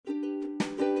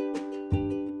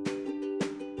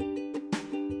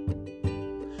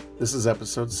This is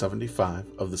episode 75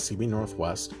 of the CB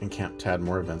Northwest and Camp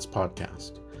Tadmor Events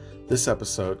podcast. This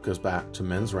episode goes back to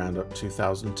Men's Roundup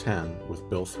 2010 with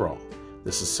Bill Thrall.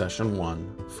 This is session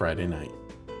 1, Friday night.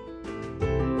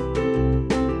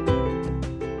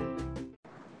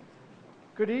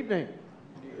 Good evening.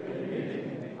 Good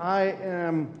evening. I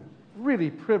am really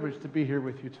privileged to be here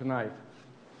with you tonight.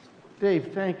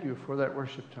 Dave, thank you for that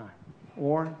worship time.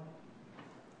 Warren,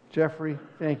 Jeffrey,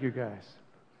 thank you guys.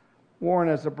 Warren,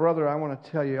 as a brother, I want to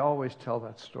tell you, always tell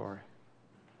that story.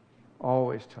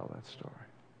 Always tell that story.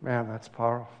 Man, that's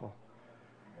powerful.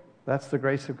 That's the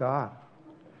grace of God.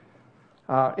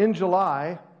 In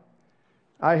July,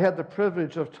 I had the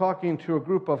privilege of talking to a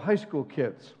group of high school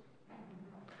kids.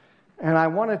 And I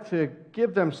wanted to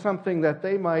give them something that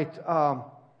they might kind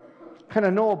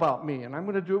of know about me. And I'm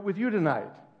going to do it with you tonight.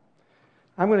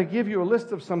 I'm going to give you a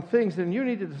list of some things, and you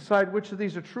need to decide which of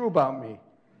these are true about me.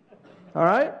 All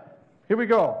right? Here we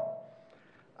go.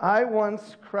 I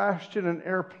once crashed in an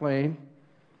airplane,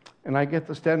 and I get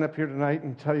to stand up here tonight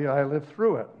and tell you I lived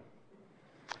through it.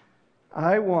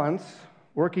 I once,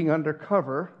 working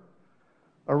undercover,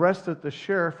 arrested the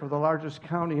sheriff of the largest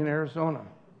county in Arizona.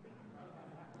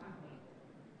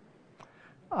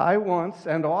 I once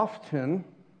and often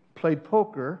played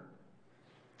poker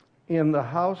in the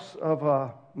house of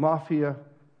a mafia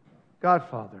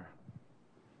godfather,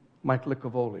 Mike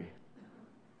Licavoli.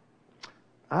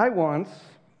 I once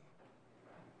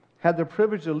had the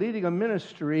privilege of leading a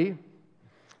ministry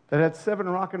that had 7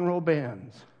 rock and roll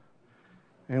bands.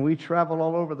 And we traveled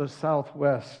all over the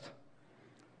Southwest.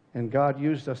 And God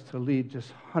used us to lead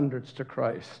just hundreds to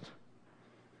Christ.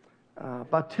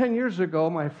 About 10 years ago,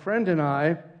 my friend and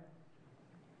I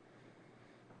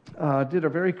did a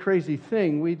very crazy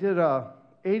thing. We did a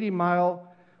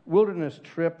 80-mile wilderness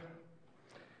trip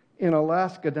in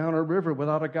Alaska down a river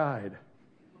without a guide.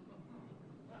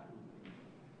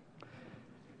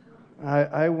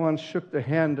 I once shook the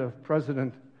hand of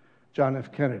President John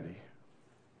F. Kennedy.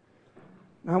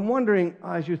 Now, I'm wondering,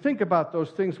 as you think about those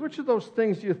things, which of those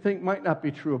things do you think might not be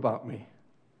true about me?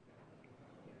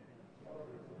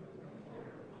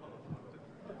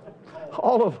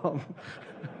 All of them.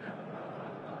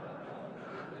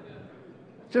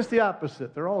 Just the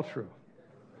opposite. They're all true.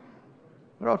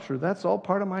 They're all true. That's all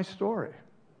part of my story.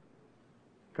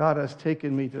 God has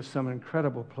taken me to some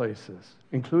incredible places,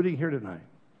 including here tonight.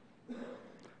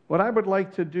 What I would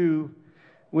like to do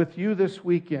with you this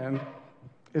weekend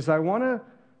is I want to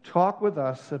talk with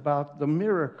us about the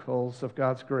miracles of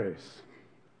God's grace.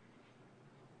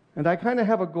 And I kind of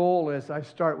have a goal as I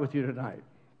start with you tonight.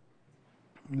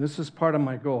 And this is part of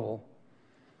my goal.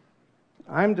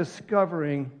 I'm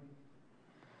discovering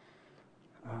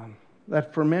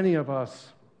that for many of us,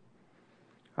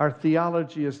 our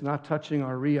theology is not touching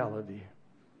our reality.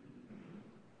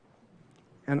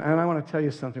 And I want to tell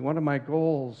you something. One of my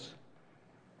goals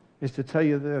is to tell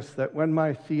you this, that when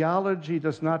my theology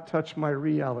does not touch my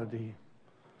reality,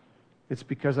 it's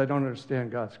because I don't understand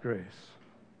God's grace.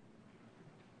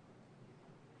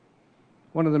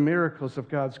 One of the miracles of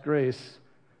God's grace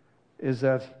is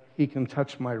that He can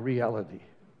touch my reality.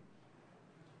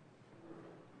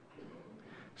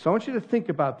 So I want you to think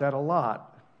about that a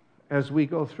lot as we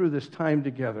go through this time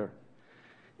together.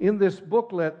 In this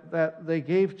booklet that they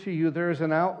gave to you, there is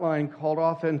an outline called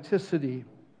Authenticity.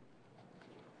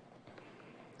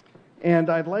 And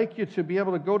I'd like you to be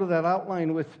able to go to that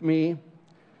outline with me.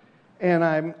 And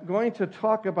I'm going to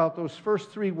talk about those first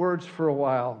 3 words for a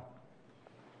while.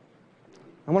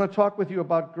 I want to talk with you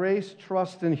about grace,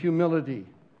 trust, and humility.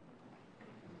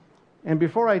 And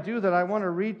before I do that, I want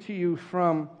to read to you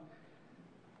from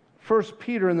 1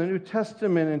 Peter in the New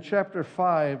Testament in chapter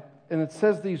 5. And it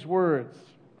says these words.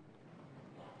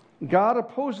 God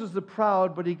opposes the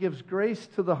proud, but He gives grace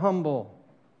to the humble.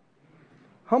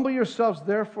 Humble yourselves,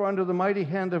 therefore, under the mighty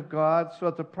hand of God, so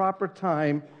at the proper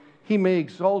time He may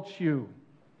exalt you.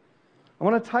 I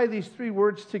want to tie these 3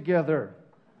 words together.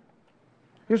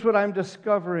 Here's what I'm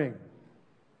discovering.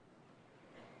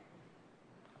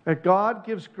 That God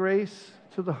gives grace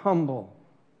to the humble.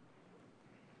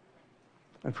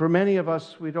 And for many of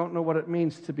us, we don't know what it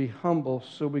means to be humble,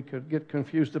 so we could get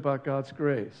confused about God's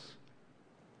grace.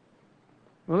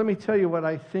 Well, let me tell you what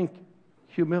I think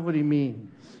humility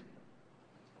means.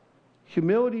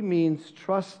 Humility means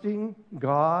trusting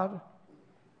God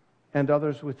and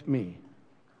others with me.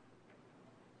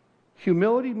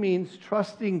 Humility means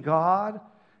trusting God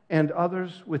and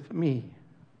others with me.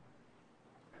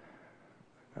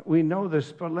 We know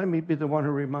this, but let me be the one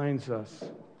who reminds us.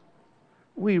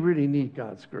 We really need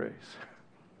God's grace.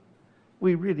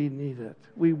 We really need it.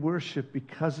 We worship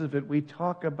because of it. We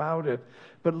talk about it.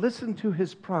 But listen to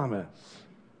his promise.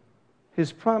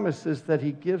 His promise is that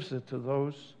he gives it to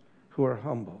those who are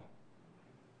humble.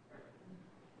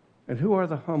 And who are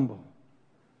the humble?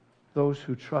 Those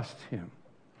who trust him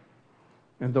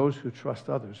and those who trust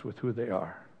others with who they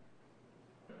are.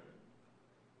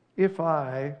 If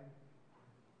I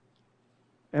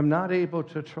am not able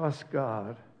to trust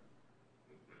God,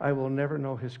 I will never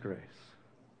know his grace.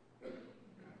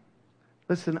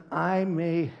 Listen, I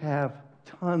may have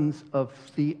tons of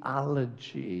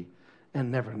theology and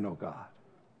never know God.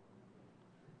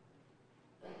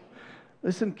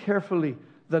 Listen carefully.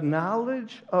 The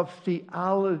knowledge of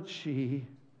theology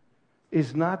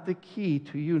is not the key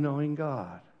to you knowing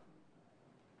God.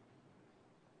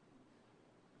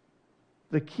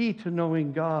 The key to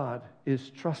knowing God is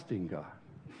trusting God.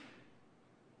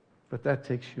 But that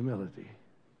takes humility.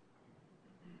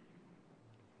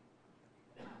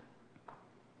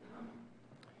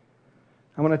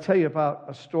 I want to tell you about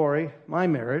a story, my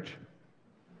marriage.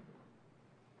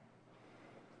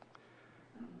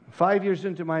 5 years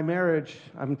into my marriage,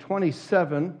 I'm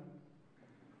 27.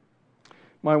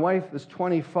 My wife is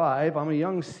 25. I'm a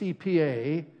young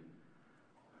CPA.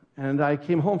 And I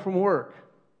came home from work.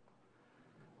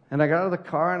 And I got out of the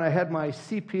car and I had my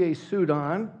CPA suit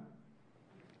on.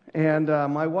 And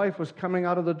my wife was coming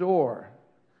out of the door.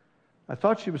 I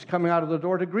thought she was coming out of the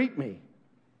door to greet me.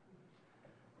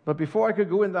 But before I could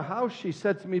go in the house, she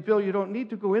said to me, "Bill, you don't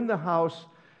need to go in the house.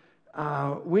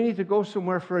 We need to go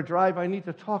somewhere for a drive. I need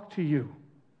to talk to you."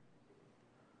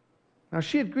 Now,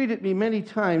 she had greeted me many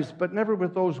times, but never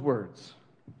with those words.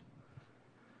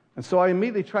 And so I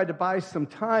immediately tried to buy some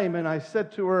time, and I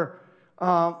said to her,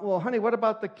 "Well, honey, what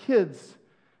about the kids?"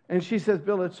 And she says,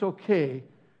 "Bill, it's okay.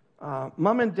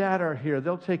 Mom and Dad are here.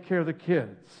 They'll take care of the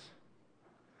kids."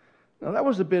 Now, that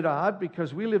was a bit odd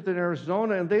because we lived in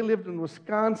Arizona and they lived in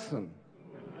Wisconsin.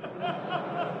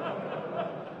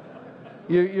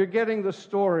 You're getting the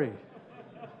story.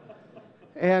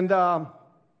 And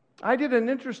I did an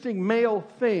interesting male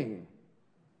thing.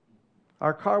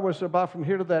 Our car was about from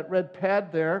here to that red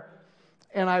pad there.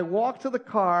 And I walked to the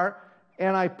car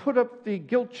and I put up the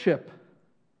guilt chip.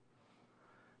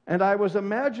 And I was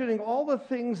imagining all the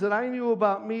things that I knew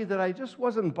about me that I just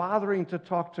wasn't bothering to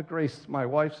talk to Grace. My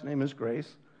wife's name is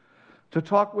Grace. To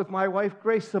talk with my wife,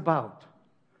 Grace, about.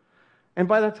 And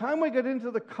by the time we got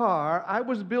into the car, I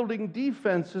was building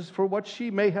defenses for what she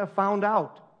may have found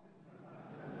out.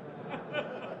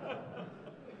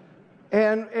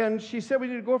 And she said we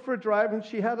need to go for a drive, and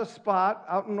she had a spot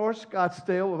out in North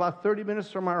Scottsdale, about 30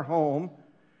 minutes from our home.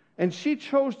 And she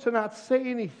chose to not say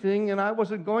anything, and I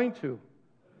wasn't going to.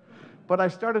 But I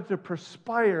started to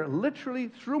perspire literally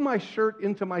through my shirt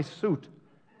into my suit.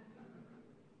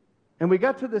 And we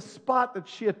got to this spot that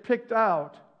she had picked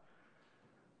out,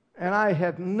 and I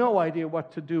had no idea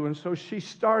what to do, and so she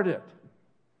started.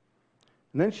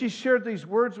 And then she shared these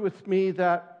words with me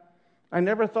that I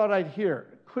never thought I'd hear.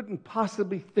 Couldn't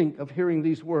possibly think of hearing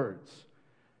these words.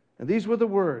 And these were the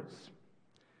words.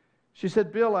 She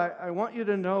said, "Bill, I want you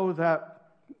to know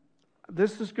that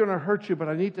this is going to hurt you, but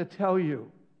I need to tell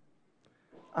you,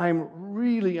 I'm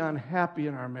really unhappy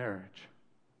in our marriage."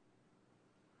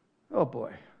 Oh,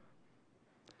 boy.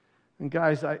 And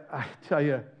guys, I tell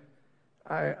you,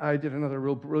 I did another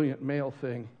real brilliant male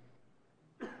thing.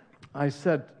 I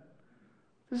said,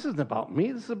 "This isn't about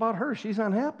me. This is about her. She's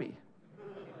unhappy."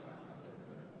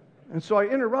 And so I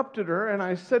interrupted her, and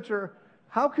I said to her,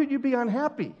 "How could you be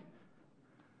unhappy?"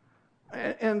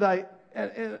 And I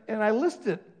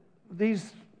listed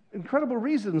these incredible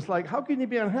reasons, like, how can you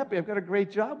be unhappy? I've got a great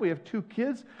job. We have 2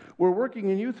 kids. We're working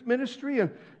in youth ministry,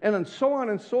 and so on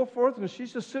and so forth. And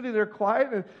she's just sitting there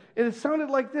quiet. And it sounded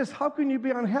like this: how can you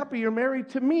be unhappy? You're married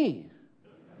to me.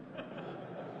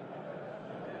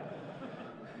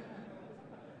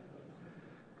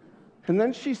 And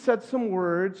then she said some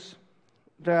words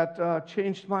that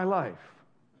changed my life.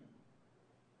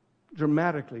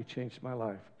 Dramatically changed my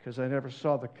life, because I never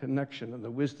saw the connection and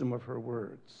the wisdom of her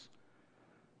words.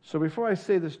 So before I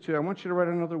say this to you, I want you to write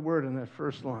another word in that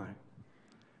first line.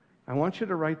 I want you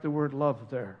to write the word love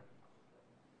there.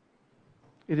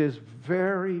 It is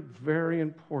very, very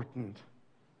important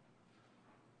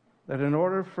that in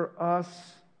order for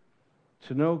us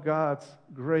to know God's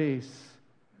grace,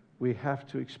 we have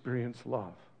to experience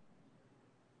love.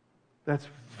 That's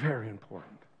very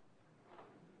important.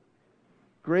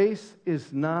 Grace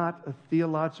is not a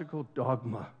theological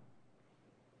dogma.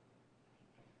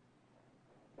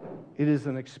 It is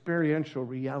an experiential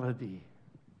reality.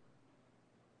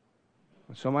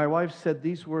 So my wife said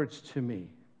these words to me: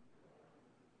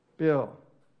 "Bill,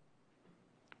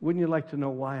 Wouldn't you like to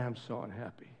know why I'm so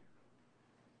unhappy?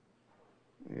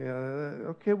 Yeah,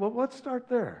 okay, well, let's start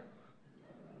there.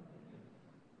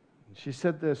 She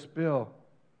said this, Bill,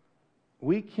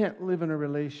 we can't live in a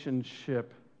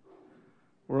relationship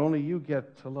where only you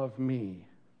get to love me.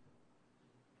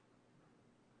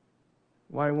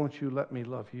 Why won't you let me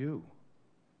love you?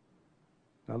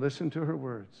 Now listen to her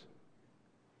words.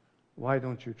 Why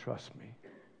don't you trust me?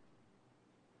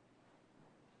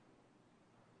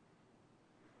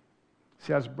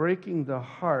 See, I was breaking the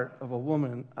heart of a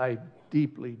woman I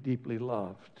deeply, deeply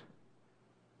loved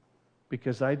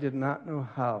because I did not know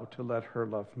how to let her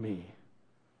love me.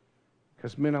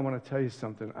 Because, men, I want to tell you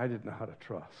something. I didn't know how to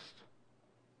trust.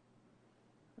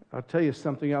 I'll tell you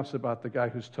something else about the guy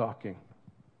who's talking.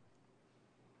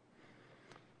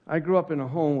 I grew up in a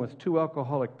home with two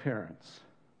alcoholic parents.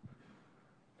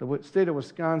 The state of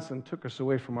Wisconsin took us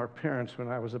away from our parents when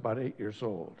I was about 8 years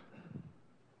old.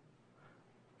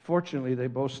 Fortunately, they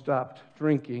both stopped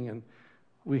drinking, and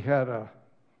we had a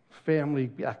family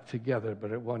back together,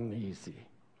 but it wasn't easy.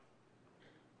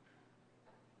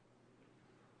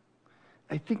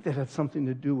 I think that had something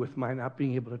to do with my not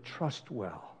being able to trust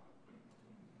well.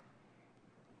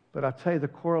 But I'll tell you the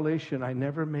correlation I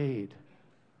never made.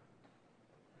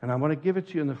 And I want to give it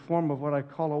to you in the form of what I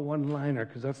call a one-liner,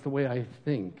 because that's the way I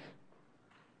think.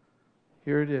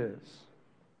 Here it is.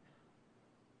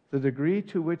 The degree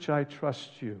to which I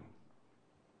trust you,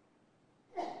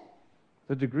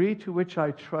 the degree to which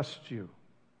I trust you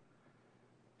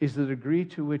is the degree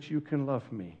to which you can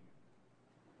love me,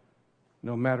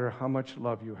 no matter how much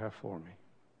love you have for me.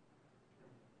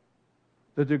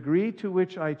 The degree to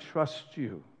which I trust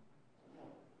you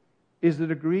is the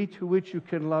degree to which you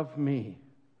can love me,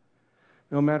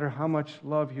 no matter how much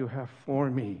love you have for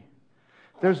me.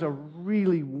 There's a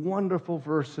really wonderful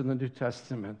verse in the New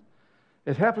Testament.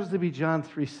 It happens to be John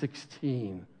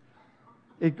 3:16.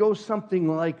 It goes something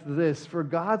like this: For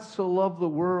God so loved the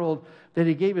world that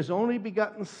he gave his only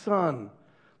begotten Son,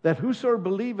 that whosoever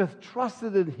believeth,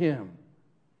 trusted in him,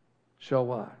 shall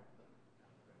what?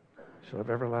 Shall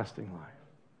have everlasting life.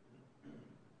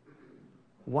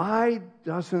 Why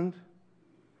doesn't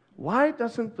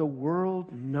the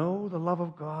world know the love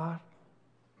of God?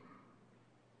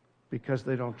 Because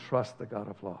they don't trust the God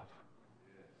of love.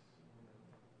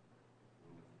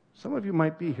 Some of you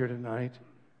might be here tonight,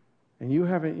 and you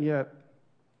haven't yet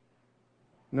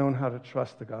known how to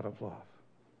trust the God of love.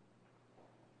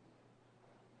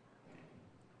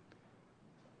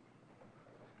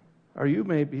 Or you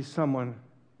may be someone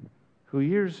who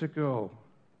years ago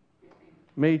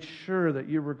made sure that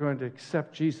you were going to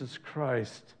accept Jesus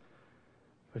Christ,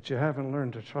 but you haven't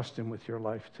learned to trust him with your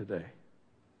life today.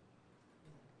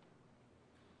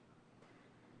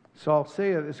 So I'll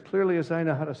say it as clearly as I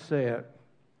know how to say it.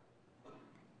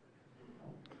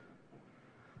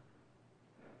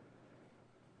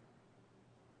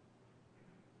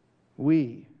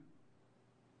 We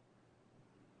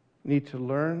need to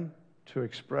learn to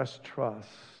express trust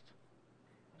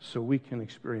so we can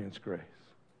experience grace.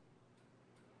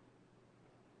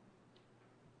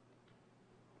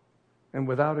 And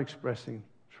without expressing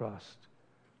trust,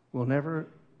 we'll never,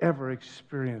 ever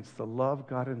experience the love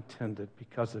God intended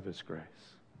because of his grace.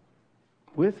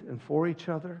 With and for each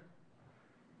other.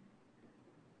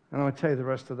 And I'm going to tell you the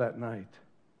rest of that night.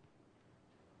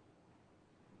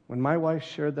 When my wife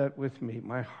shared that with me,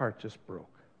 my heart just broke.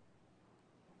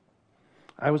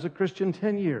 I was a Christian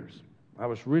 10 years. I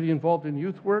was really involved in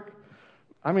youth work.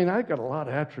 I mean, I got a lot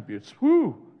of attributes.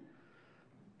 Woo!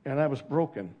 And I was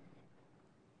broken.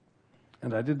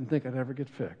 And I didn't think I'd ever get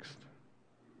fixed.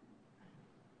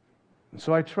 And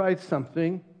so I tried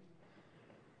something.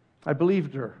 I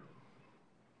believed her.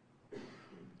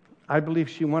 I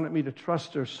believed she wanted me to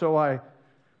trust her. So I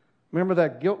remember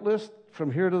that guilt list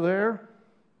from here to there.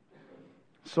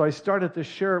 So I started to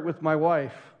share it with my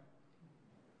wife.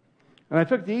 And I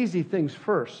took the easy things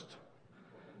first.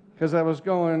 Because I was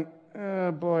going,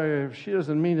 oh boy, if she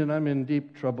doesn't mean it, I'm in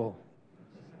deep trouble.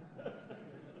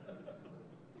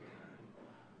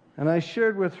 And I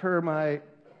shared with her my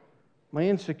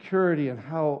insecurity and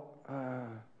how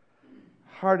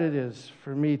hard it is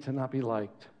for me to not be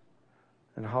liked.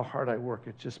 And how hard I work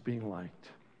at just being liked.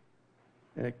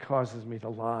 And it causes me to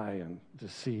lie and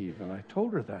deceive. And I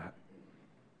told her that.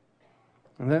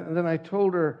 And then I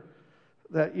told her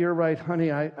that, you're right,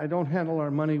 honey, I don't handle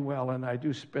our money well, and I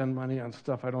do spend money on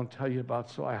stuff I don't tell you about,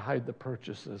 so I hide the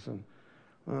purchases, and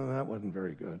that wasn't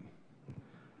very good.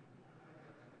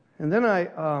 And then I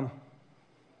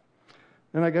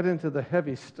got into the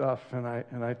heavy stuff, and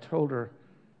I told her,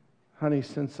 honey,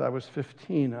 since I was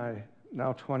 15, I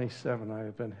now 27, I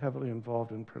have been heavily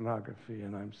involved in pornography,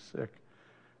 and I'm sick,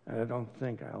 and I don't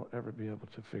think I'll ever be able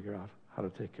to figure out how to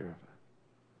take care of it.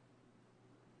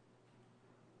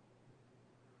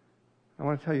 I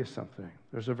want to tell you something.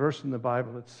 There's a verse in the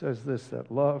Bible that says this,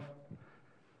 that love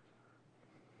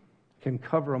can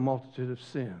cover a multitude of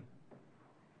sin.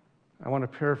 I want to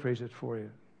paraphrase it for you.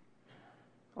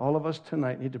 All of us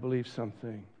tonight need to believe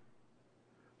something.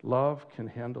 Love can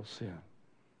handle sin.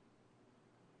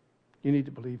 You need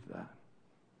to believe that.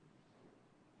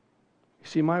 You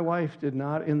see, my wife did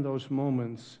not in those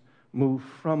moments move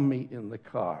from me in the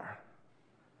car.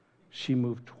 She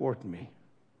moved toward me.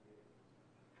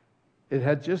 It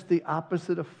had just the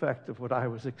opposite effect of what I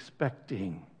was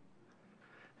expecting.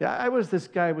 Yeah, I was this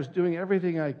guy, was doing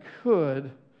everything I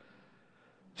could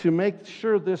to make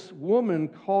sure this woman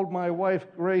called my wife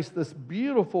Grace, this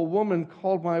beautiful woman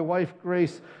called my wife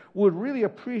Grace, would really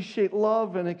appreciate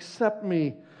love and accept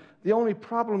me. The only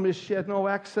problem is she had no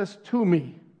access to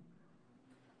me.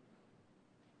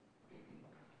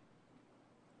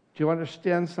 Do you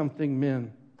understand something,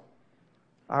 men?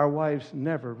 Our wives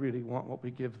never really want what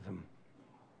we give them.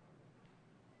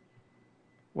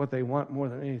 What they want more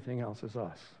than anything else is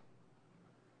us.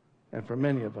 And for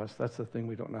many of us, that's the thing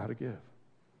we don't know how to give.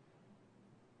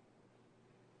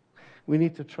 We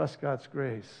need to trust God's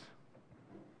grace.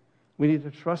 We need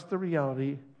to trust the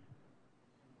reality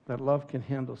that love can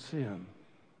handle sin.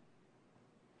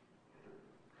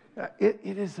 It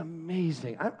is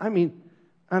amazing. I mean,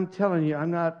 I'm telling you,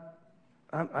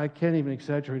 I can't even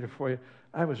exaggerate it for you.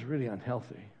 I was really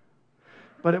unhealthy.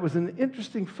 But it was an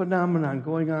interesting phenomenon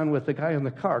going on with the guy in the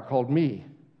car called me.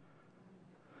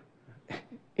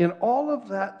 In all of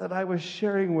that I was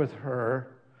sharing with her,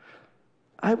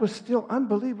 I was still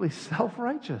unbelievably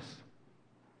self-righteous.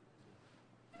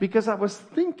 Because I was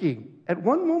thinking, at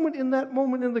one moment in that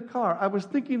moment in the car, I was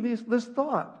thinking this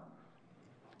thought.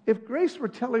 If Grace were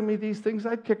telling me these things,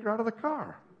 I'd kick her out of the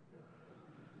car.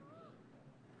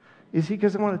 You see,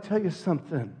 because I want to tell you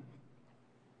something.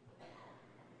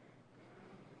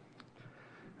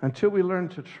 Until we learn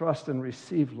to trust and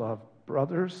receive love,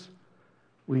 brothers,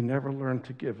 we never learn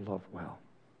to give love well.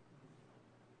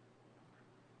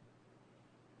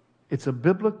 It's a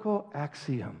biblical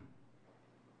axiom.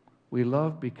 We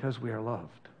love because we are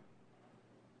loved.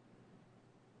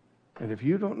 And if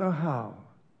you don't know how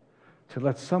to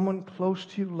let someone close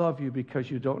to you love you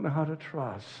because you don't know how to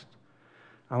trust,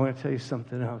 I want to tell you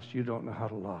something else. You don't know how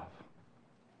to love.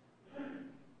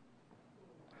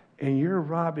 And you're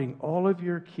robbing all of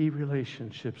your key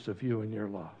relationships of you and your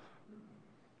love.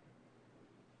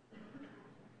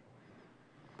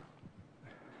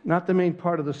 Not the main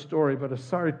part of the story, but a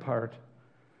sorry part.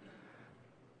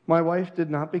 My wife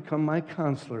did not become my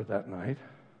counselor that night.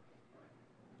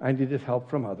 I needed help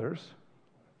from others.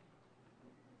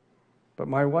 But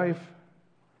my wife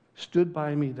stood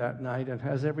by me that night and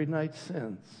has every night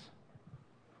since.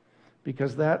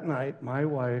 Because that night, my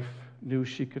wife knew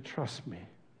she could trust me.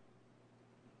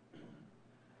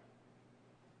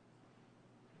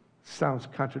 Sounds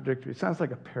contradictory. It sounds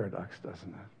like a paradox, doesn't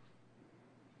it?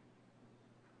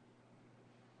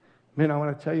 Man, I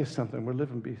want to tell you something. We're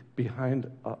living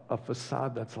behind a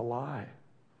facade that's a lie.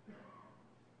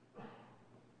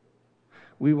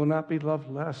 We will not be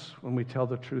loved less when we tell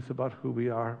the truth about who we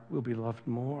are. We'll be loved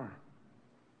more.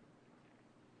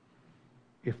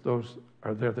 If those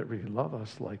are there that really love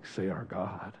us, like, say, our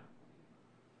God.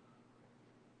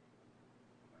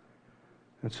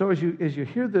 And so as you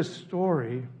hear this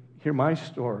story, hear my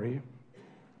story,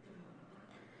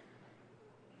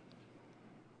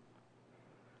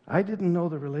 I didn't know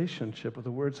the relationship of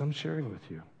the words I'm sharing with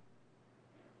you.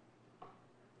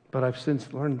 But I've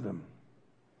since learned them.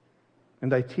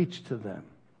 And I teach to them.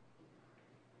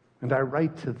 And I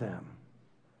write to them.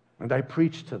 And I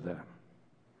preach to them.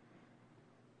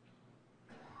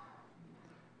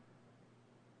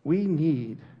 We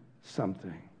need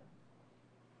something.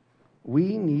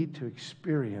 We need to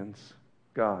experience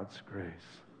God's grace.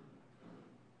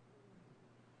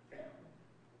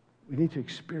 We need to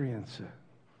experience it.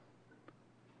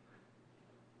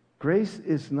 Grace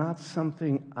is not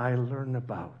something I learn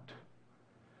about.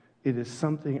 It is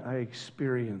something I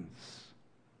experience.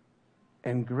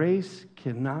 And grace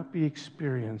cannot be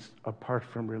experienced apart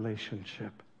from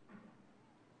relationship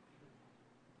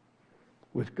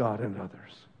with God and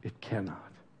others. It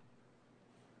cannot.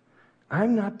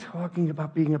 I'm not talking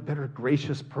about being a better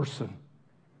gracious person.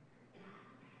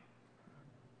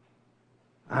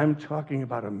 I'm talking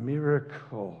about a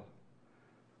miracle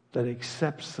that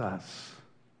accepts us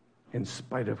in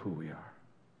spite of who we are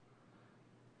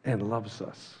and loves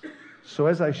us. So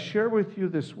as I share with you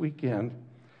this weekend,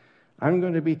 I'm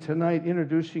going to be tonight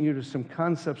introducing you to some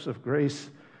concepts of grace,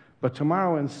 but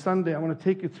tomorrow and Sunday I want to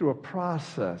take you through a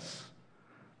process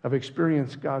of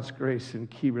experience God's grace in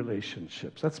key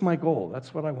relationships. That's my goal.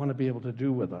 That's what I want to be able to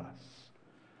do with us.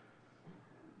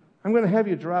 I'm going to have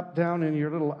you drop down in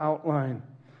your little outline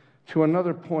to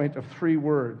another point of 3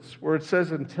 words where it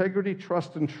says integrity,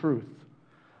 trust, and truth.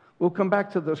 We'll come back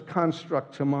to this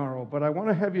construct tomorrow, but I want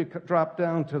to have you drop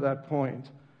down to that point.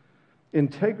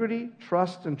 Integrity,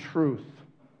 trust, and truth.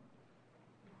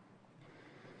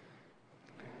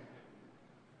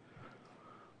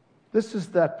 This is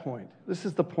that point. This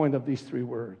is the point of these 3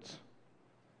 words.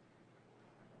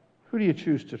 Who do you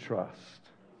choose to trust?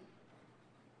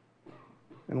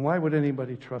 And why would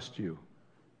anybody trust you?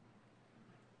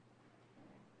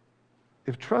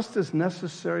 If trust is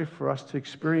necessary for us to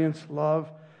experience love,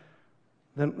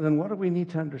 then what do we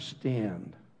need to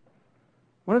understand?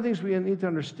 One of the things we need to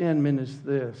understand, men, is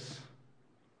this: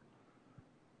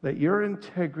 that your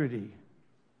integrity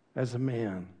as a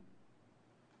man,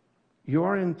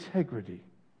 your integrity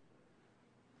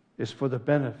is for the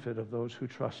benefit of those who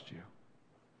trust you.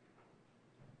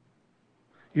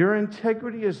 Your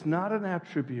integrity is not an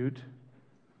attribute,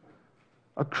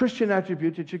 a Christian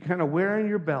attribute that you kind of wear in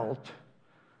your belt.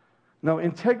 No,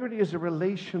 integrity is a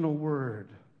relational word.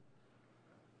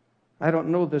 I don't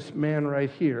know this man right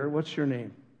here. What's your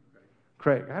name?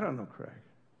 Craig. I don't know Craig.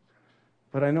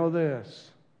 But I know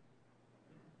this.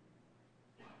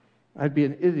 I'd be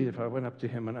an idiot if I went up to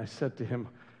him and I said to him,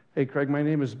 "Hey, Craig, my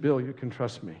name is Bill. You can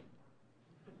trust me."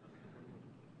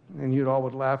 And you'd all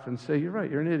would laugh and say, "You're right.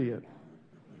 You're an idiot."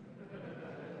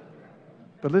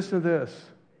 But listen to this.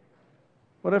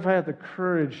 What if I had the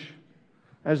courage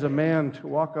as a man to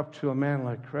walk up to a man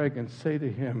like Craig and say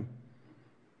to him,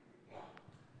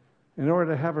 "In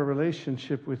order to have a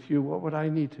relationship with you, what would I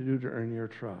need to do to earn your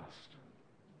trust?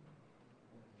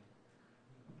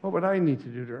 What would I need to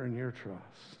do to earn your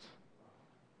trust?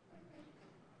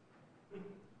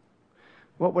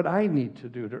 What would I need to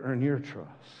do to earn your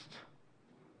trust?"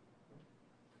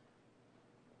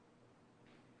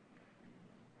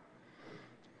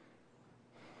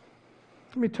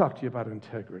 Let me talk to you about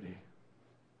integrity.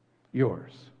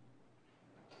 Yours,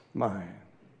 mine.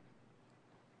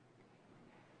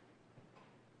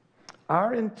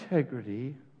 Our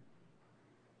integrity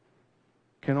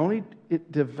can only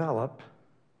develop.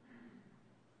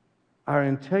 Our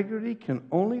integrity can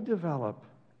only develop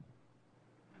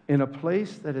in a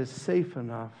place that is safe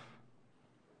enough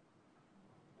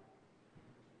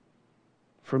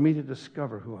for me to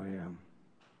discover who I am.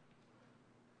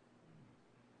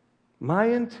 My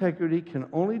integrity can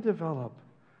only develop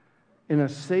in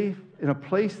a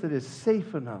place that is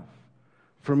safe enough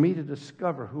for me to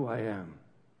discover who I am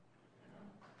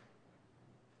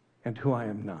and who I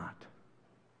am not.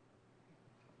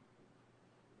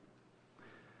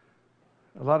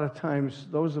 A lot of times,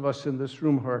 those of us in this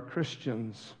room who are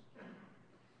Christians,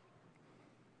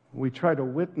 we try to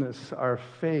witness our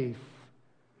faith,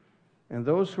 and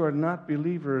those who are not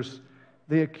believers,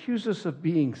 they accuse us of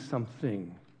being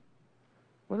something.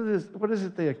 What is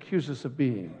it they accuse us of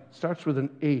being? It starts with an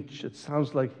H. It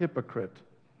sounds like hypocrite.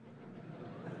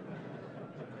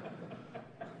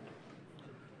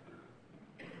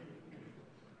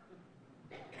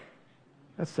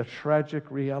 That's a tragic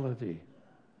reality.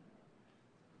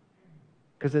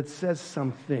 Because it says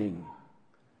something.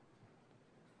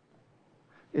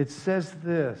 It says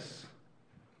this: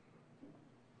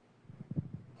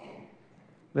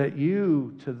 that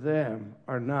you to them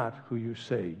are not who you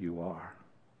say you are.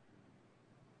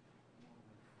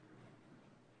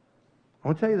 I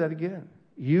want to tell you that again.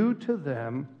 You to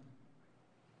them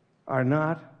are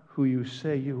not who you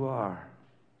say you are.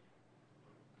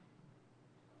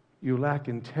 You lack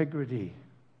integrity.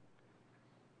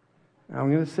 Now,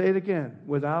 I'm going to say it again.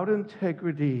 Without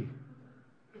integrity,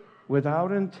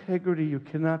 you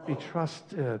cannot be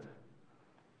trusted.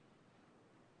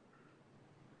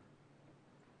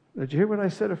 Did you hear what I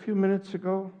said a few minutes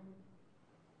ago?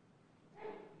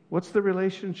 What's the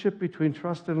relationship between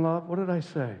trust and love? What did I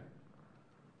say?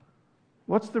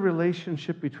 What's the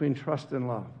relationship between trust and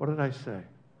love? What did I say?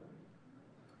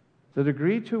 The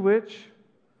degree to which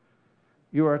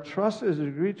you are trusted is the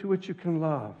degree to which you can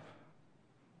love.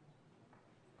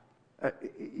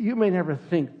 You may never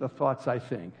think the thoughts I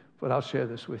think, but I'll share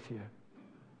this with you.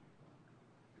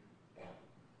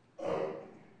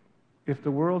 If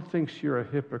the world thinks you're a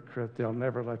hypocrite, they'll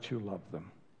never let you love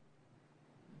them.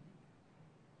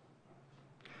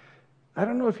 I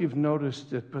don't know if you've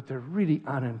noticed it, but they're really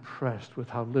unimpressed with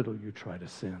how little you try to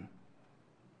sin.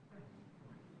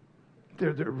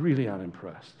 They're really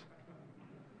unimpressed.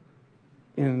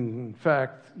 In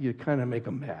fact, you kind of make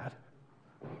them mad.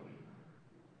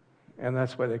 And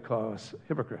that's why they call us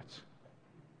hypocrites.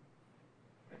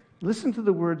 Listen to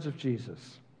the words of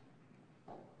Jesus.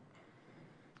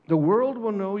 The world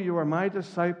will know you are my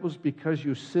disciples because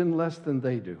you sin less than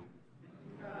they do.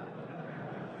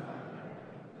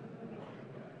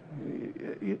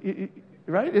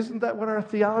 Right? Isn't that what our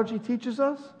theology teaches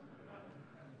us?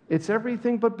 It's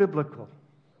everything but biblical.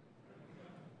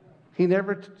 He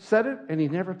never said it and he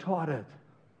never taught it.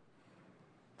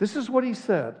 This is what he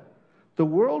said. The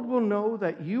world will know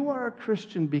that you are a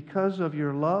Christian because of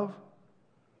your love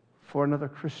for another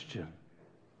Christian.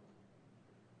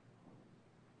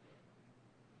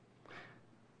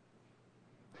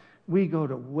 We go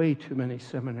to way too many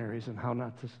seminaries on how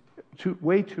not to,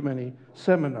 way too many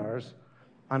seminars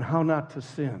on how not to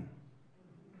sin.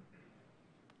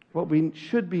 What we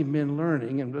should be men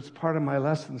learning, and that's part of my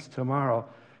lessons tomorrow,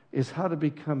 is how to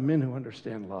become men who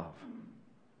understand love.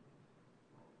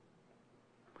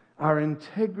 Our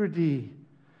integrity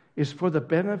is for the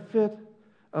benefit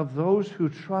of those who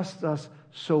trust us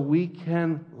so we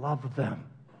can love them.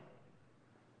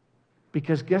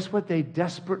 Because guess what they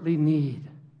desperately need?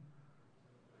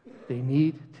 They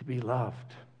need to be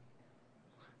loved.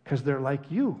 Because they're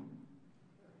like you.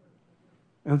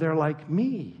 And they're like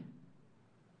me.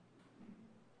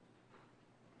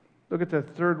 Look at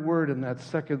that third word in that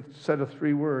second set of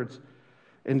three words.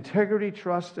 Integrity,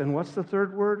 trust, and what's the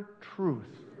third word? Truth.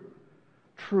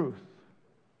 Truth.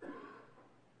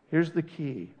 Here's the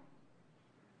key.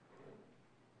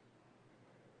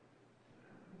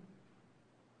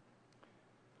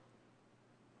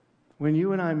 When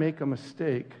you and I make a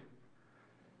mistake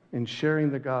in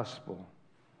sharing the gospel,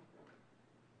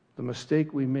 the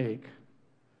mistake we make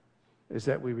is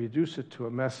that we reduce it to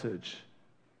a message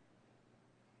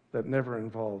that never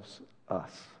involves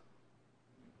us.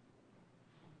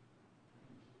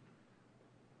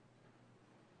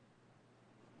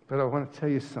 But I want to tell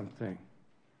you something.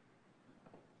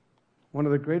 One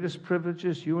of the greatest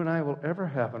privileges you and I will ever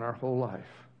have in our whole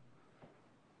life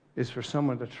is for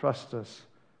someone to trust us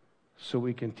so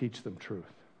we can teach them truth.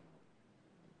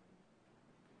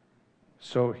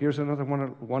 So here's another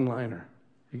one-liner.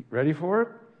 You ready for it?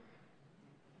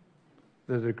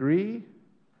 The degree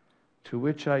to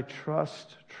which I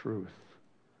trust truth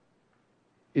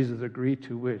is the degree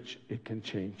to which it can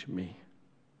change me.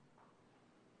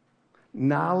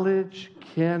 Knowledge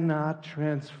cannot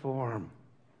transform.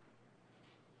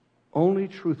 Only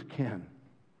truth can.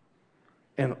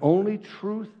 And only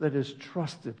truth that is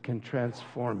trusted can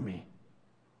transform me.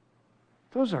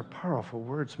 Those are powerful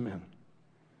words, men.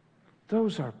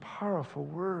 Those are powerful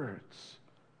words.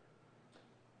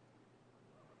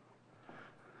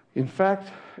 In fact,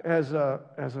 as a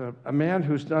man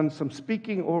who's done some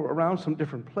speaking around some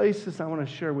different places, I want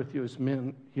to share with you as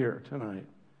men here tonight.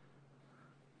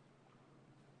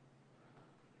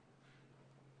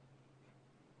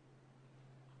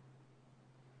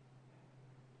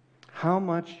 How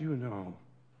much you know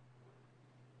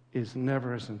is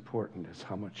never as important as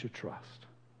how much you trust.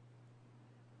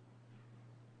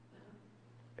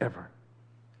 Ever.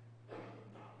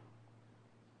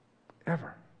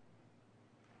 Ever.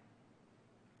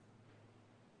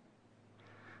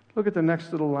 Look at the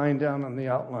next little line down on the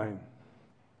outline.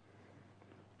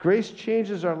 Grace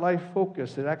changes our life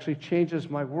focus. It actually changes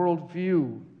my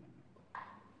worldview.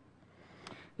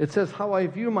 It says, how I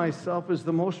view myself is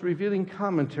the most revealing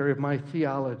commentary of my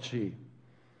theology.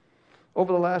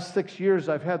 Over the last 6 years,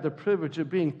 I've had the privilege of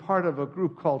being part of a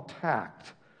group called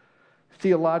TACT,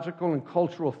 Theological and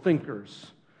Cultural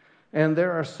Thinkers. And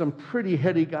there are some pretty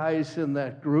heady guys in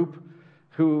that group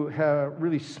who are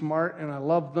really smart, and I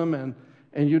love them, and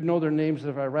you'd know their names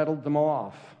if I rattled them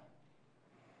off.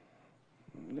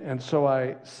 And so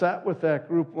I sat with that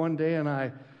group one day, and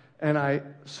I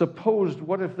supposed,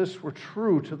 what if this were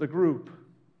true to the group?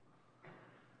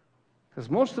 Because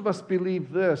most of us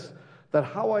believe this, that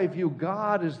how I view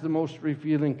God is the most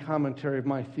revealing commentary of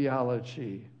my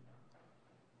theology.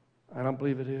 I don't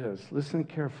believe it is. Listen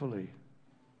carefully.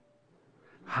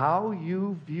 How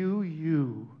you view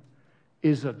you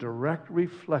is a direct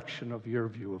reflection of your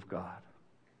view of God.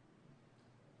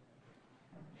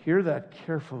 Hear that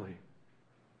carefully.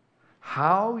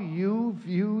 How you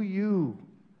view you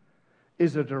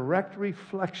is a direct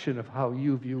reflection of how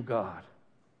you view God.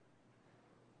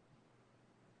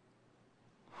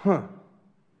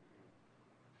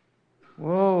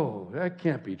 Whoa, that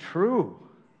can't be true.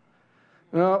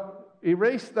 No,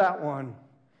 erase that one.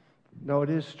 No, it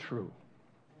is true.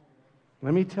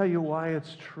 Let me tell you why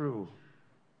it's true.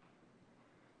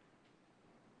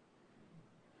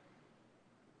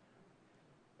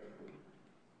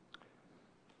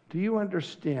 Do you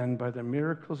understand by the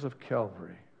miracles of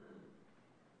Calvary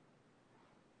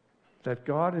that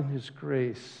God in His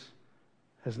grace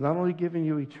has not only given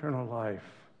you eternal life,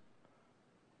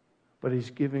 but He's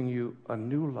giving you a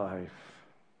new life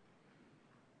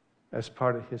as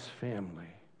part of His family?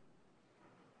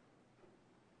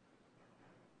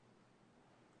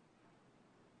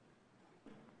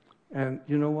 And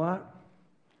you know what?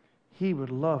 He would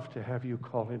love to have you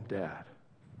call Him Dad.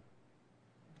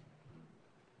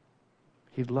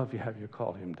 He'd love to have you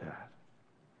call Him Dad.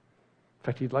 In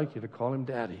fact, He'd like you to call Him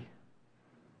Daddy.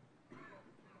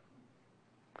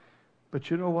 But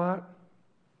you know what?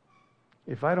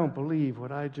 If I don't believe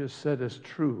what I just said is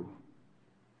true,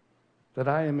 that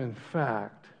I am in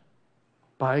fact,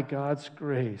 by God's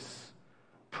grace,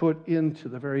 put into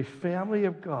the very family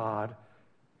of God,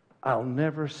 I'll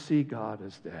never see God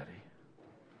as Daddy.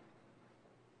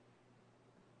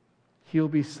 He'll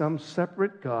be some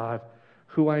separate God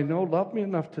who I know loved me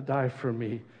enough to die for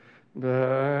me, but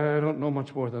I don't know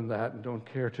much more than that and don't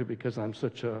care to because I'm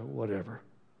such a whatever.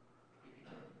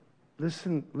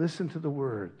 Listen to the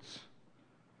words.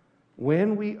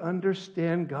 When we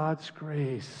understand God's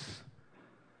grace,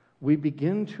 we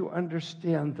begin to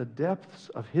understand the depths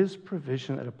of His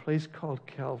provision at a place called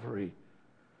Calvary.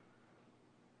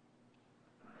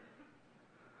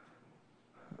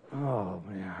 Oh,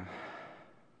 man.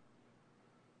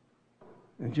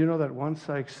 And you know that once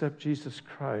I accept Jesus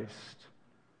Christ,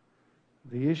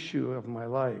 the issue of my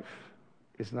life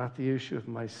is not the issue of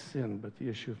my sin, but the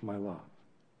issue of my love.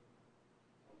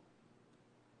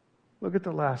 Look at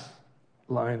the last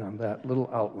line on that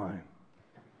little outline.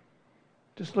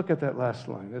 Just look at that last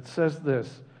line. It says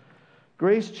this: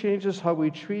 grace changes how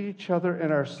we treat each other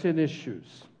and our sin issues.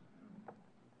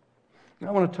 Now,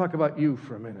 I want to talk about you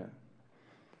for a minute.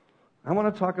 I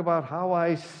want to talk about how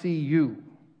I see you.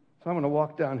 So I'm going to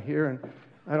walk down here, and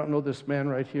I don't know this man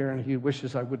right here, and he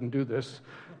wishes I wouldn't do this.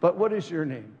 But what is your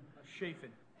name? Shafin.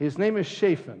 His name is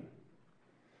Shafin.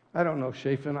 I don't know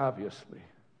Shafin, obviously.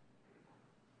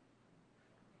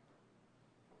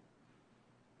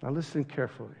 Now listen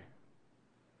carefully.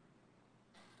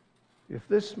 If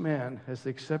this man has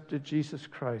accepted Jesus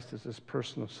Christ as his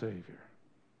personal Savior,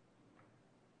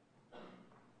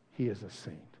 he is a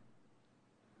saint.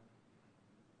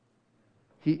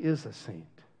 He is a saint.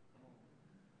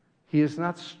 He is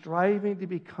not striving to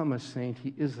become a saint.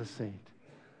 He is a saint.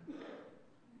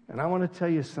 And I want to tell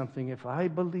you something. If I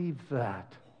believe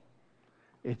that,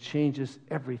 it changes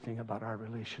everything about our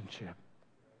relationship.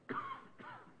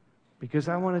 Because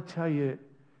I want to tell you,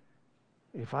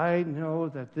 if I know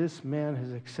that this man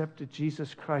has accepted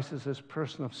Jesus Christ as his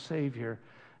personal Savior,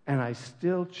 and I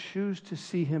still choose to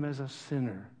see him as a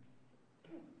sinner,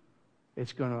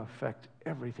 it's going to affect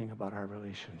everything about our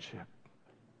relationship.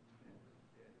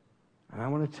 And I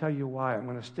want to tell you why. I'm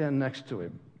going to stand next to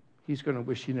him. He's going to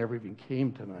wish he never even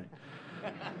came tonight.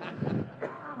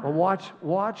 But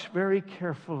watch very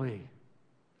carefully.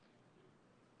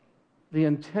 The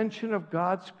intention of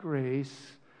God's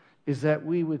grace is that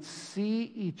we would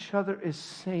see each other as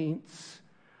saints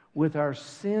with our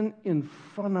sin in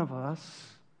front of us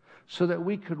so that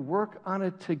we could work on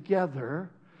it together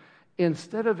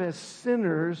instead of as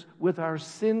sinners with our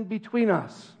sin between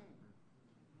us.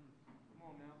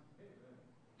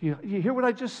 You hear what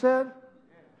I just said?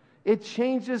 It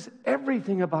changes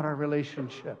everything about our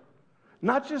relationship.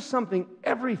 Not just something,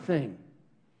 everything.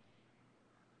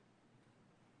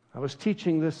 I was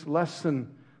teaching this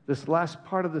lesson, this last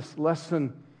part of this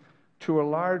lesson, to a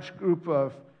large group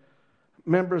of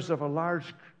members of a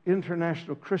large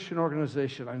international Christian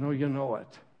organization. I know you know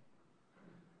it.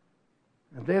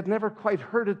 And they had never quite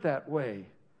heard it that way.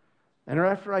 And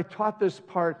after I taught this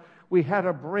part, we had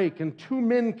a break, and two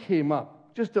men came up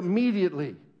just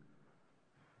immediately.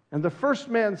 And the first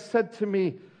man said to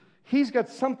me, "He's got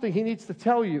something he needs to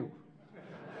tell you."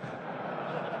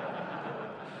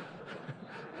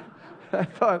 I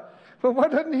thought, well, why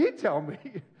doesn't he tell me?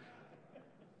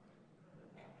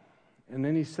 And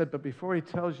then he said, but before he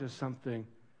tells you something,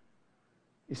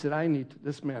 he said,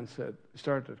 this man said,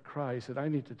 started to cry. He said, I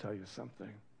need to tell you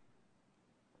something.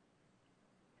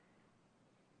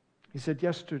 He said,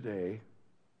 yesterday,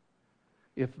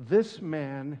 if this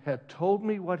man had told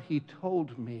me what he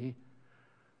told me,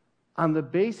 on the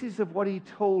basis of what he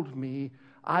told me,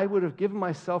 I would have given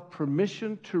myself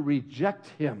permission to reject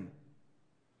him.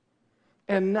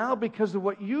 And now, because of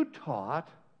what you taught,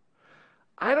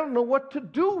 I don't know what to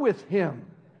do with him.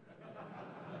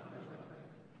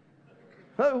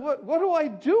 What do I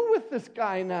do with this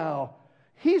guy now?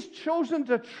 He's chosen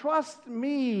to trust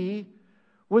me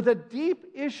with a deep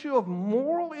issue of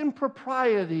moral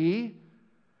impropriety,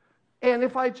 And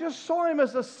if I just saw him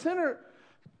as a sinner,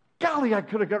 golly, I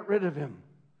could have got rid of him.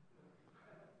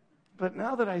 But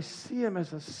now that I see him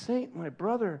as a saint, my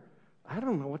brother, I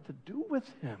don't know what to do with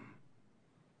him.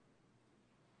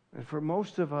 And for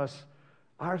most of us,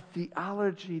 our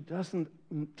theology doesn't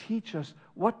teach us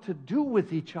what to do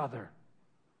with each other.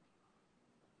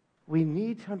 We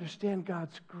need to understand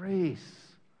God's grace.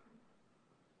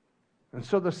 And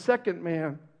so the second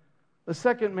man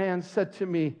said to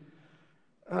me,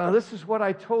 this is what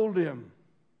I told him.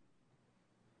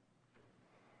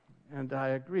 And I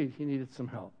agreed he needed some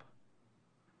help.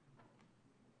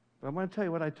 But I'm going to tell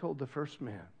you what I told the first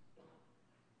man.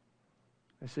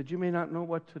 I said, you may not know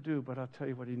what to do, but I'll tell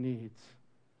you what he needs.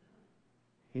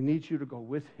 He needs you to go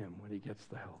with him when he gets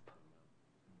the help.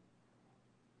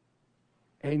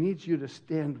 And he needs you to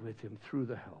stand with him through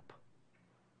the help.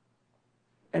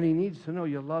 And he needs to know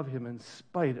you love him in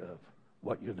spite of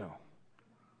what you know.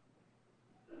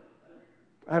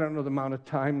 I don't know the amount of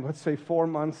time, let's say 4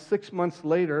 months, 6 months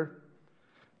later,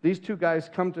 these two guys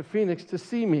come to Phoenix to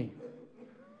see me,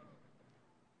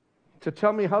 to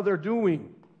tell me how they're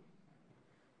doing.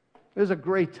 It was a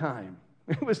great time.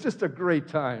 It was just a great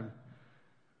time.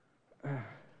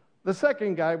 The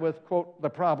second guy with, quote, the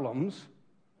problems,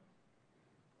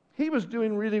 he was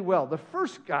doing really well. The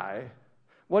first guy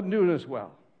wasn't doing as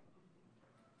well.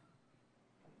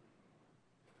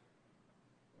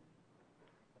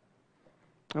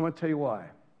 I'm going to tell you why.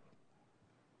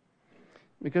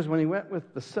 Because when he went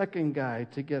with the second guy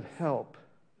to get help,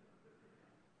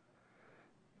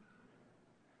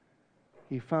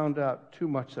 he found out too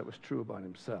much that was true about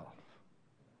himself.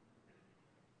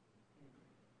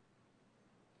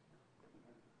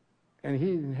 And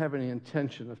he didn't have any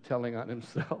intention of telling on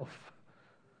himself.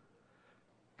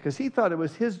 Because he thought it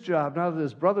was his job, now that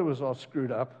his brother was all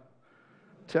screwed up,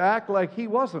 to act like he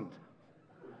wasn't.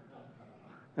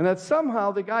 And that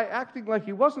somehow the guy acting like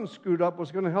he wasn't screwed up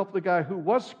was going to help the guy who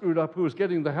was screwed up, who was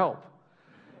getting the help.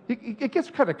 It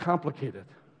gets kind of complicated.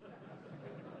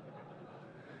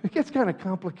 It gets kind of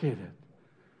complicated.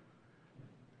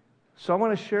 So I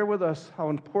want to share with us how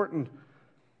important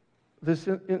this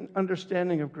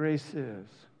understanding of grace is.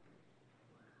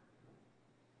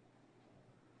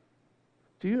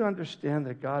 Do you understand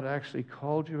that God actually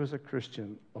called you as a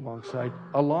Christian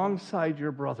alongside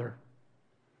your brother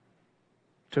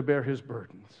to bear his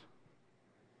burdens?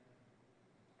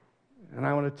 And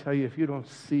I want to tell you, if you don't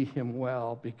see him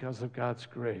well because of God's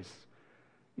grace,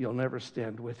 you'll never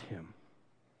stand with him.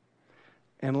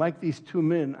 And like these two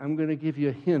men, I'm going to give you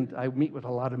a hint. I meet with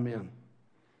a lot of men.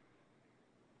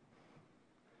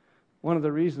 One of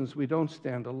the reasons we don't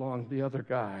stand along the other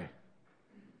guy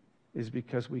is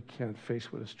because we can't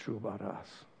face what is true about us.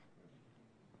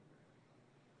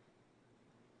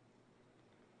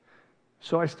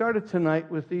 So I started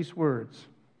tonight with these words.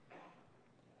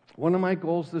 One of my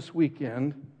goals this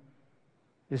weekend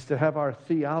is to have our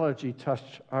theology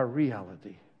touch our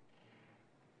reality.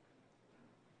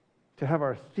 To have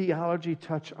our theology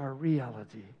touch our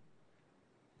reality.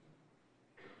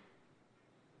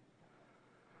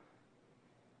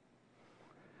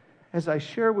 As I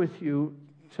share with you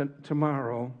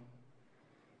tomorrow,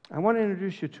 I want to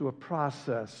introduce you to a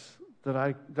process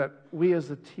that we as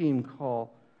a team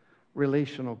call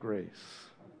relational grace.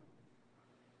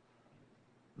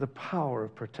 The power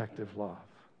of protective love.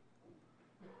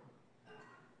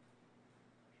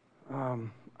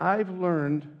 I've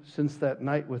learned since that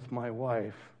night with my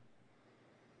wife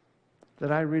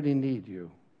that I really need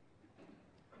you.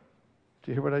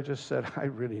 Do you hear what I just said? I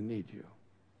really need you.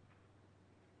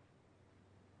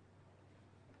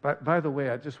 By the way,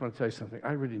 I just want to tell you something.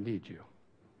 I really need you.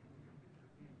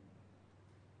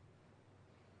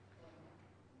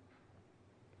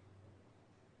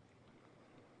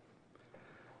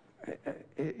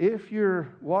 If you're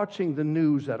watching the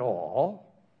news at all,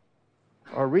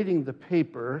 or reading the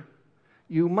paper,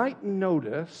 you might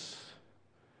notice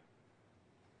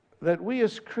that we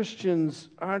as Christians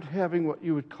aren't having what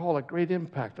you would call a great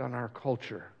impact on our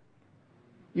culture.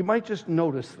 You might just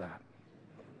notice that.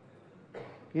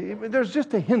 There's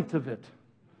just a hint of it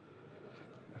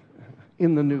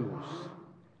in the news.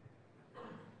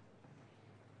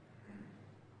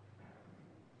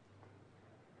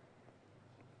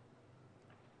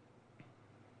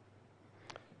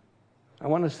 I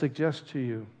want to suggest to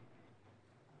you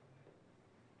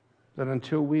that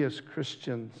until we as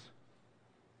Christians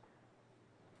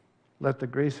let the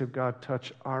grace of God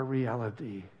touch our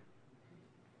reality,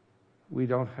 we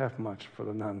don't have much for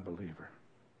the non-believer.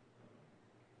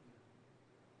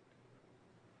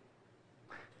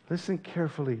 Listen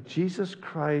carefully. Jesus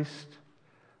Christ,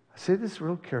 I say this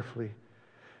real carefully,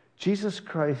 Jesus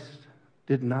Christ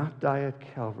did not die at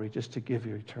Calvary just to give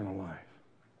you eternal life.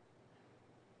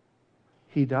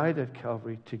 He died at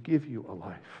Calvary to give you a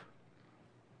life.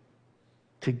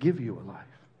 To give you a life.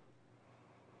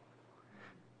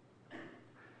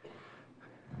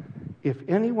 If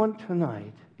anyone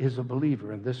tonight is a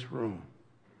believer in this room,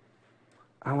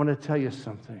 I want to tell you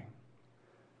something.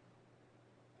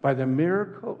 By the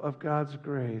miracle of God's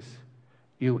grace,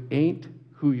 you ain't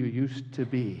who you used to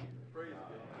be.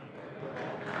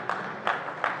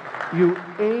 You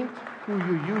ain't who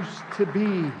you used to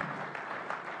be.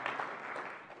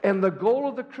 And the goal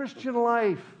of the Christian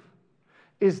life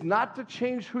is not to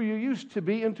change who you used to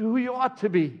be into who you ought to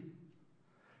be,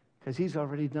 because He's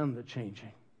already done the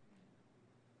changing.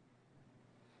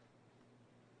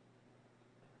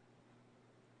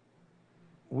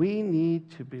 We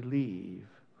need to believe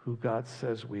who God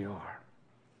says we are.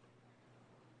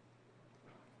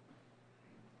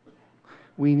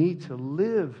 We need to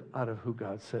live out of who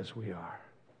God says we are.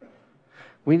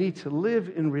 We need to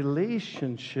live in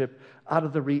relationship out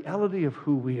of the reality of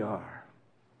who we are.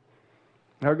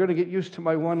 Now, we're going to get used to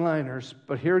my one-liners,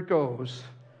 but here it goes.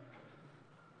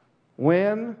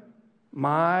 When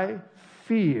my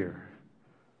fear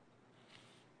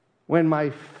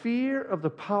of the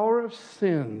power of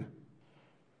sin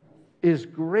is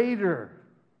greater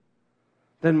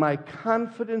than my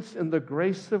confidence in the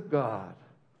grace of God,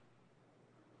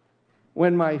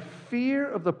 when my fear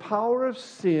of the power of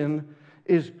sin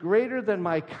is greater than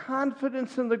my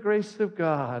confidence in the grace of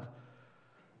God,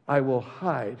 I will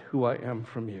hide who I am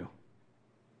from you.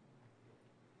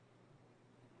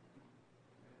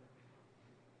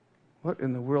 What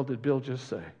in the world did Bill just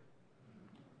say?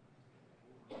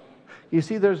 You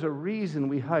see, there's a reason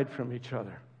we hide from each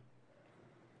other.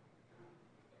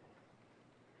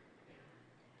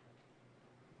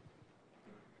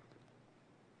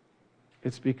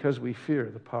 It's because we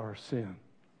fear the power of sin.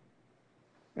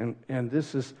 And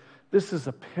this is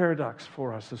a paradox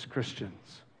for us as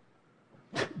Christians.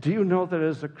 Do you know that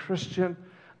as a Christian,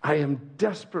 I am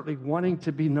desperately wanting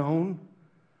to be known,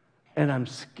 and I'm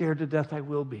scared to death I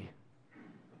will be?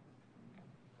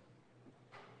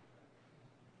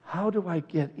 How do I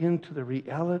get into the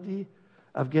reality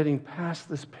of getting past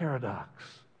this paradox?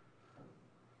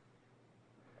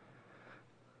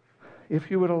 If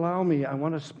you would allow me, I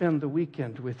want to spend the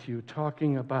weekend with you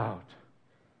talking about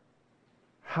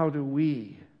how do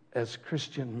we, as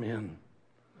Christian men,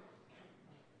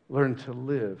 learn to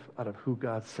live out of who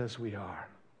God says we are,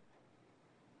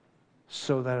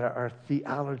 so that our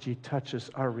theology touches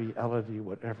our reality,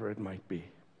 whatever it might be.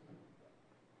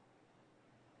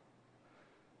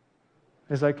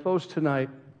 As I close tonight,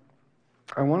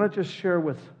 I want to just share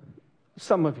with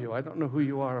some of you, I don't know who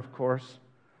you are, of course,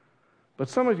 but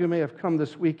some of you may have come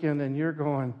this weekend and you're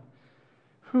going,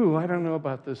 I don't know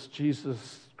about this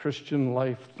Jesus Christian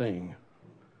life thing.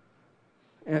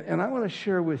 And I want to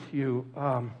share with you,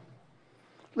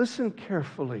 listen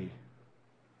carefully.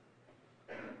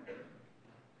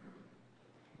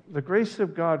 The grace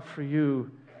of God for you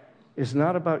is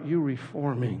not about you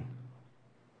reforming.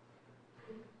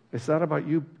 It's not about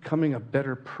you becoming a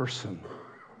better person.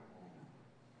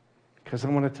 Because I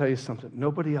want to tell you something.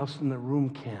 Nobody else in the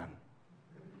room can.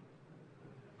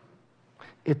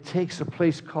 It takes a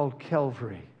place called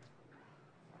Calvary.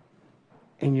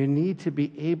 And you need to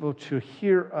be able to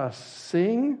hear us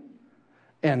sing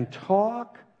and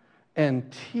talk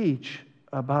and teach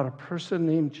about a person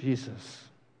named Jesus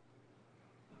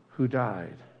who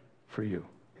died for you.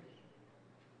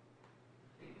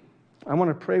 I want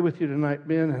to pray with you tonight,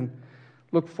 Ben, and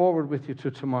look forward with you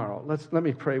to tomorrow. Let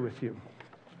me pray with you.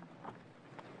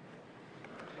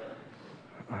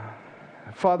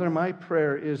 Father, my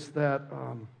prayer is that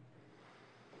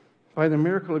by the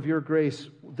miracle of your grace,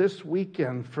 this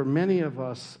weekend, for many of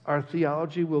us, our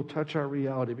theology will touch our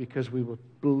reality because we will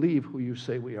believe who you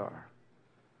say we are.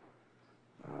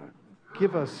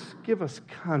 Give us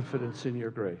confidence in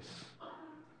your grace.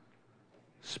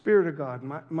 Spirit of God,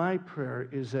 my prayer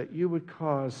is that you would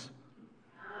cause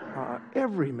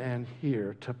every man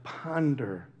here to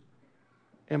ponder,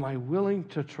 am I willing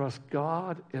to trust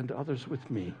God and others with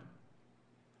me?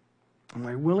 Am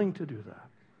I willing to do that?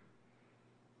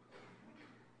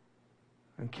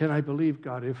 And can I believe,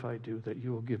 God, if I do, that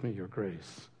you will give me your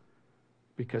grace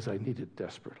because I need it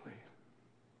desperately?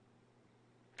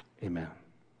 Amen.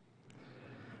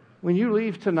 When you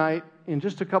leave tonight, in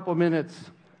just a couple of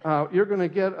minutes, you're going to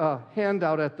get a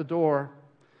handout at the door.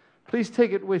 Please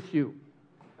take it with you.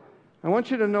 I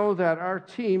want you to know that our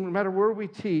team, no matter where we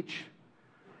teach,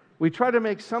 we try to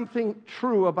make something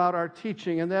true about our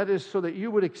teaching, and that is so that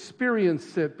you would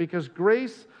experience it, because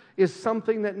grace is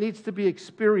something that needs to be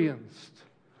experienced.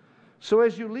 So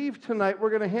as you leave tonight, we're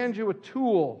going to hand you a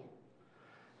tool.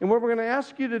 And what we're going to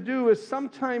ask you to do is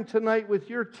sometime tonight with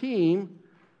your team,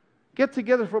 get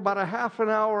together for about a half an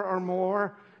hour or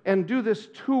more and do this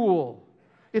tool.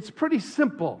 It's pretty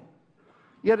simple,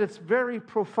 yet it's very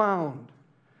profound.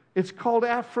 It's called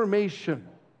affirmation. And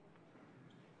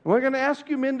what I'm going to ask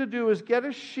you men to do is get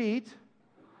a sheet.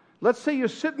 Let's say you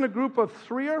sit in a group of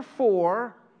 3 or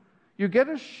 4. You get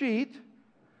a sheet,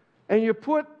 and you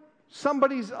put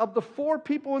somebody's, of the 4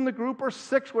 people in the group, or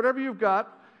 6, whatever you've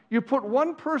got, you put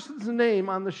one person's name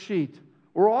on the sheet.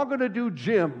 We're all going to do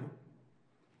Jim.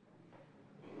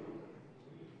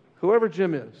 Whoever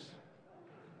Jim is.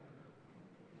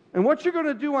 And what you're going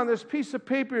to do on this piece of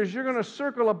paper is you're going to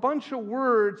circle a bunch of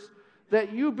words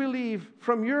that you believe,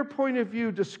 from your point of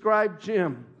view, describe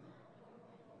Jim.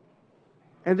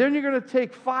 And then you're going to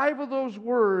take 5 of those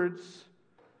words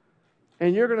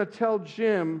and you're going to tell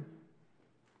Jim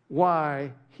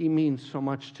why he means so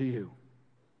much to you.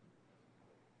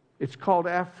 It's called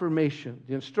affirmation.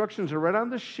 The instructions are right on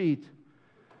the sheet.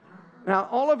 Now,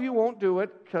 all of you won't do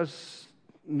it because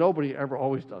nobody ever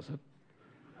always does it.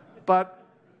 But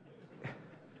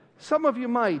some of you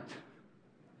might.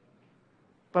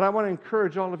 But I want to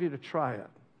encourage all of you to try it.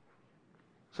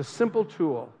 It's a simple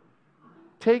tool.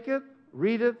 Take it,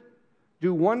 read it,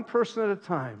 do one person at a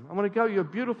time. I'm going to tell you a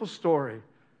beautiful story,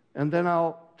 and then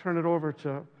I'll turn it over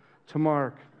to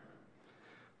Mark.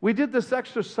 We did this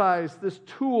exercise, this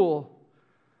tool,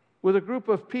 with a group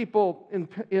of people in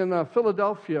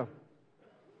Philadelphia.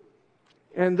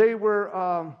 And they were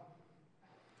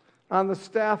on the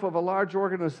staff of a large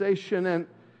organization, and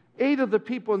 8 of the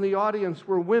people in the audience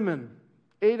were women.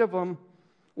 8 of them.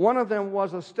 One of them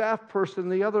was a staff person.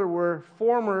 The other were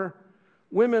former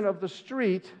women of the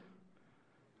street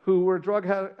who were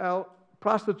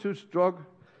prostitutes, drug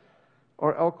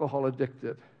or alcohol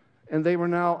addicted. And they were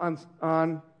now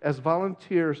on as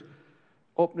volunteers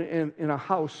opening in a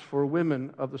house for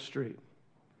women of the street.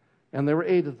 And there were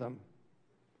 8 of them.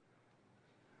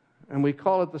 And we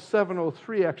call it the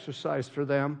 703 exercise for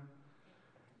them,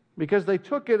 because they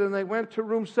took it and they went to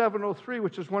room 703,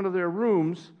 which is one of their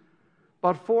rooms,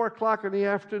 about 4 o'clock in the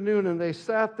afternoon, and they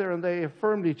sat there and they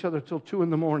affirmed each other till 2 in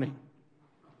the morning.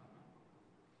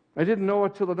 I didn't know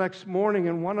it till the next morning,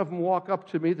 and one of them walked up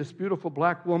to me, this beautiful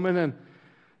black woman, and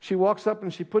she walks up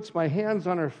and she puts my hands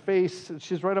on her face, and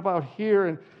she's right about here,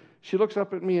 and she looks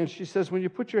up at me and she says, "When you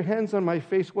put your hands on my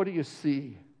face, what do you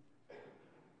see?"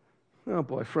 Oh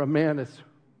boy, for a man,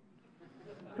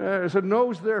 there's a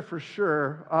nose there for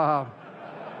sure.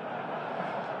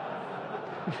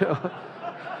 You know,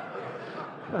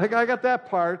 I got that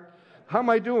part. How am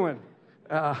I doing?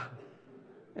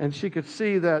 And she could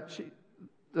see that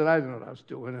I didn't know what I was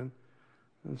doing.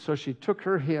 And so she took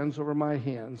her hands over my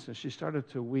hands, and she started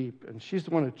to weep. And she's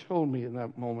the one who told me in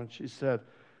that moment. She said,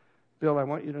 "Bill, I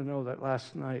want you to know that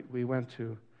last night we went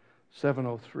to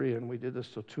 703, and we did this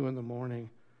till 2 in the morning.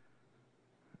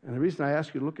 And the reason I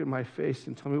ask you to look at my face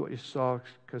and tell me what you saw,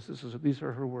 because these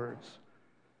are her words.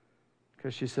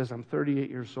 Because she says, I'm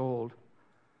 38 years old.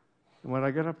 And when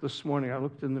I got up this morning, I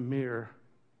looked in the mirror,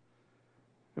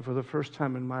 and for the first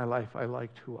time in my life, I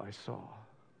liked who I saw."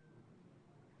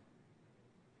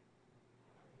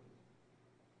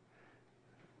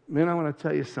 Men, I want to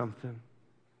tell you something.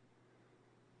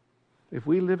 If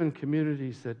we live in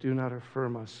communities that do not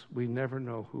affirm us, we never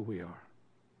know who we are.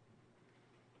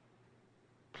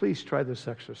 Please try this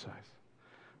exercise.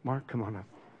 Mark, come on up.